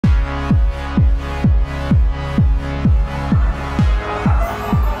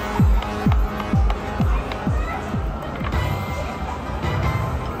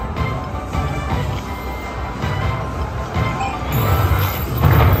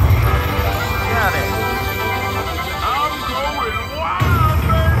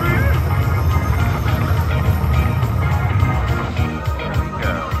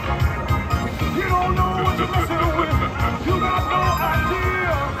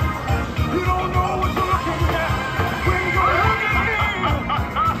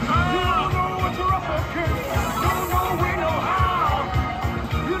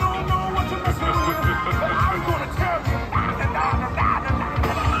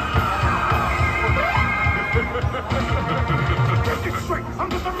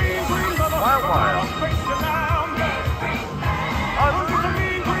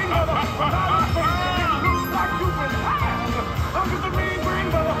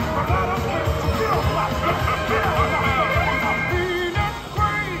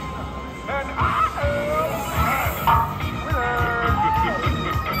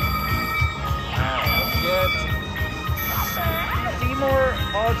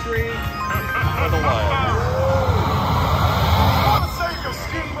archery or the wild? Wanna save your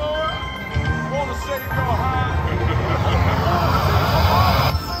skin, boy? Wanna save your hide?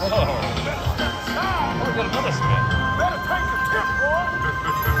 Whoa. Oh, we got another spin. Better take a tip, boy.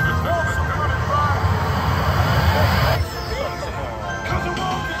 Want some money, right? Cause I'm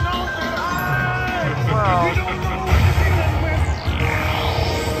walking on the line. Wow. You don't know what you're dealing with.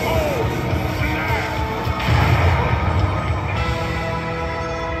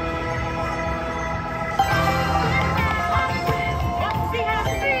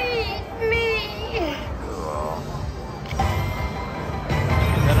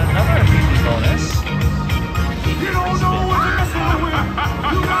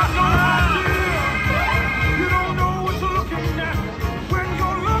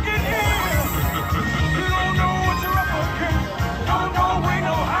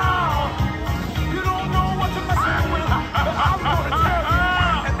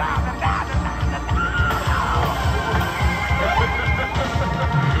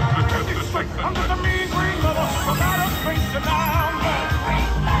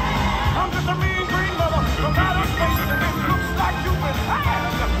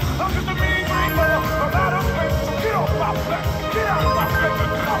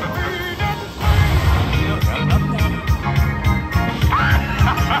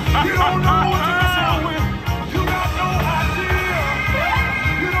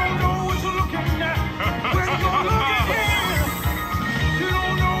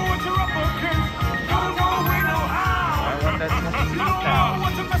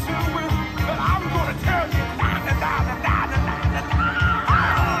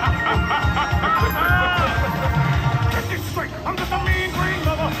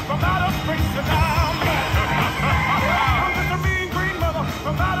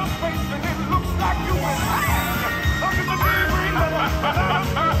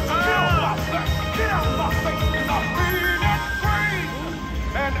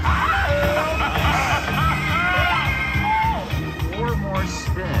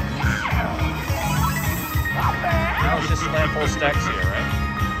 Full stacks here, right?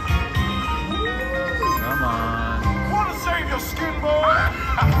 Come on. Wanna save your skin, boy?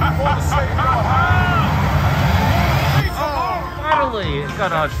 Wanna save your hide? Oh, finally, it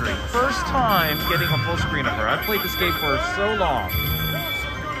got archery. First time getting a full screen of her. I've played this game for so long.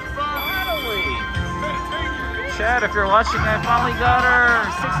 Finally. Chad, if you're watching, I finally got her.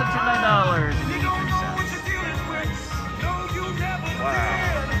 $609.83. Wow.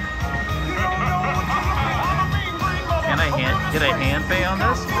 Did I hand pay on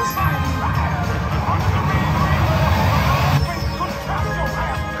this? This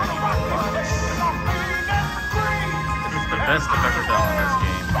is the best I've ever done in this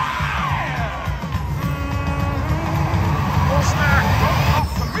game. Full stack!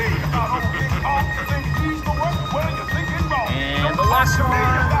 And the last one,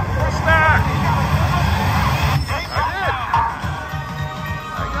 full stack! I did!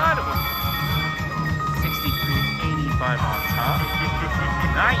 I got it with 63.85 on top.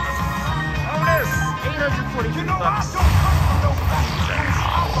 Nice! Bonus! 842 bucks.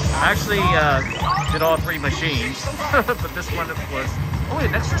 I actually did all three machines, but this one was... Oh, wait,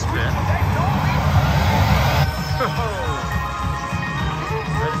 an extra spin. I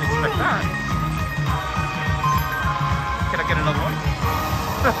didn't expect that. Can I get another one?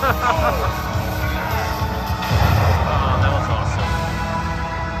 Oh, that was awesome.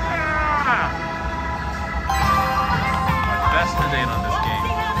 My best to date on this game.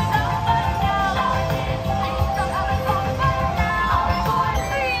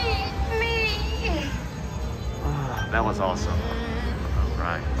 That was awesome. All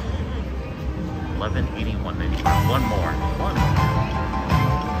right. 1181.91. One more.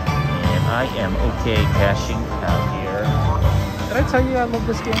 And I am okay cashing out here. Did I tell you I love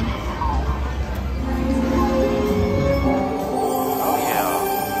this game? Oh yeah.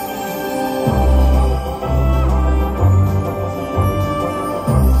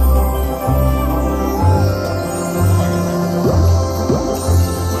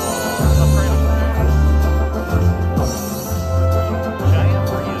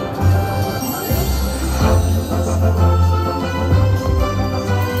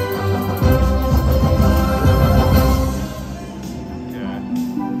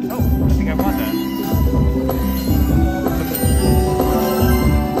 I think I won that.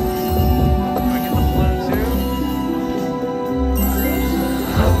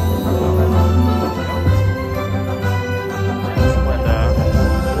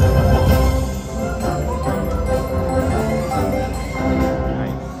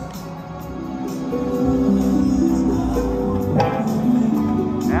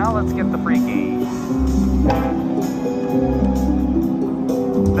 let's get the free game. It's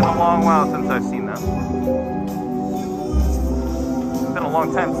been a long while since I've seen them. It's been a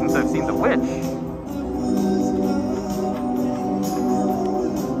long time since I've seen the witch.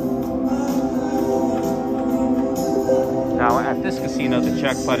 Now at this casino, the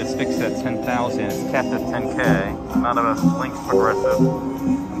jackpot is fixed at 10,000. It's capped at 10K. Not a linked progressive,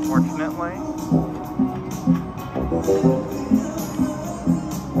 unfortunately.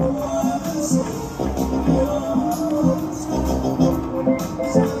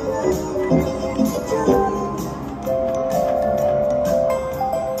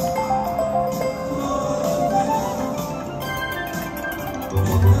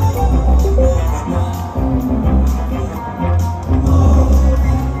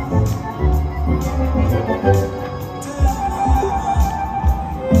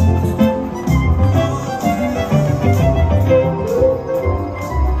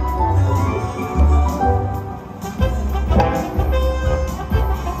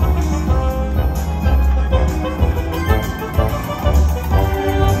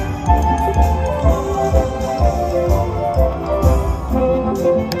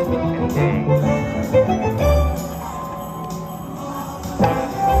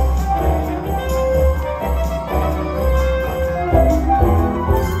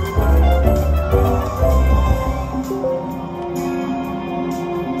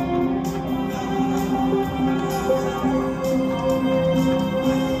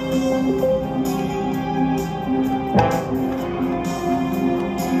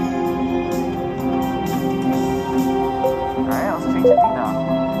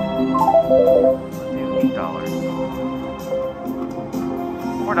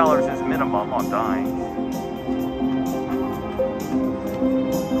 $4 is minimum on dying.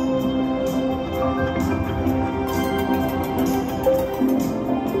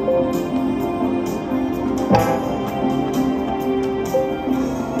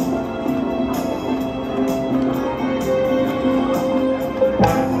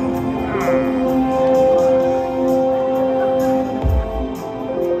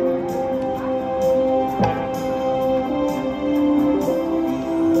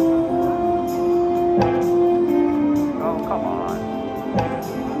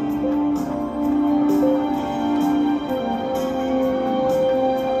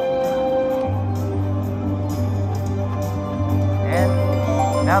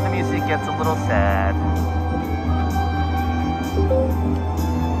 Now the music gets a little sad.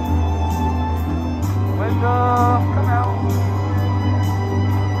 Linda, come out.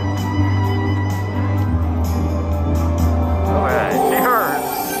 Alright, cheers!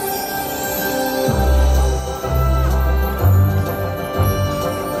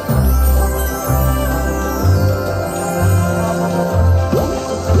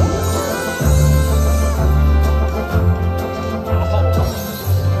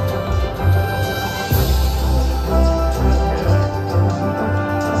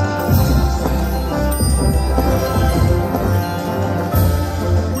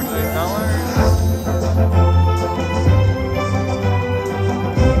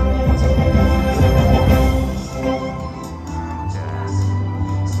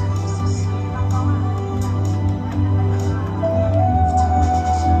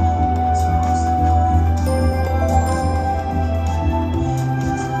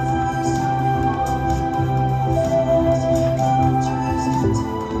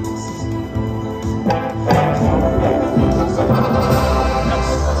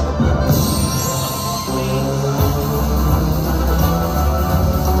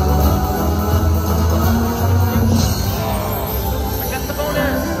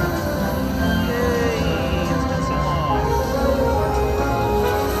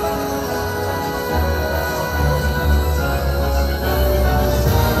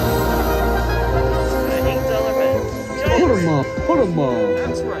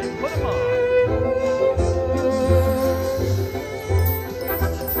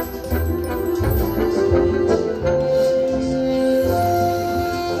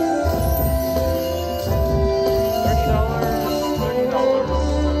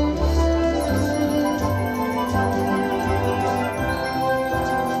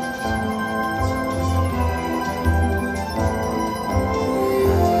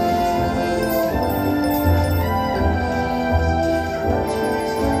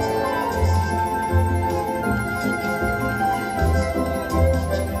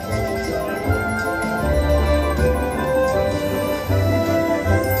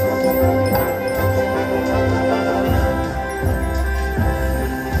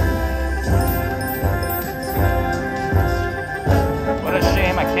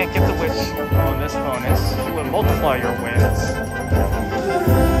 I can't get the witch on this bonus. It would multiply your wins.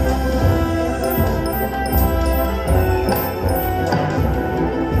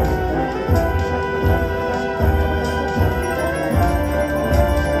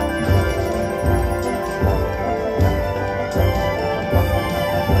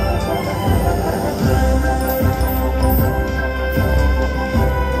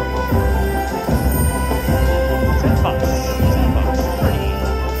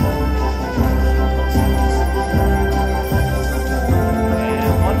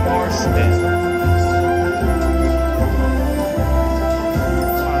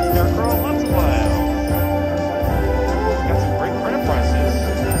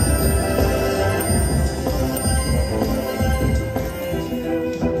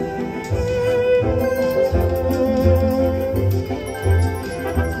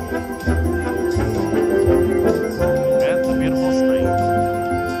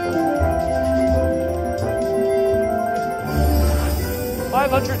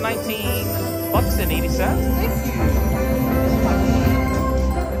 $519.80. Thank you.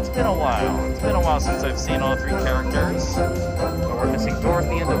 It's been a while. It's been a while since I've seen all three characters. But we're missing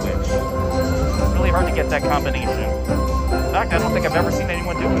Dorothy and the Witch. It's really hard to get that combination. In fact, I don't think I've ever seen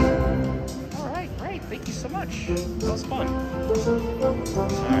anyone do it. Alright, great. Thank you so much. That was fun.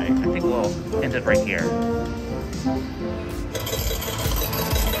 Alright, I think we'll end it right here.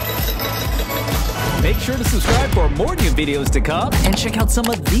 Make sure to subscribe for more new videos to come, and check out some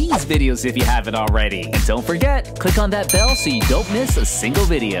of these videos if you haven't already. And don't forget, click on that bell so you don't miss a single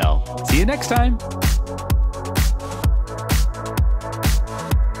video. See you next time.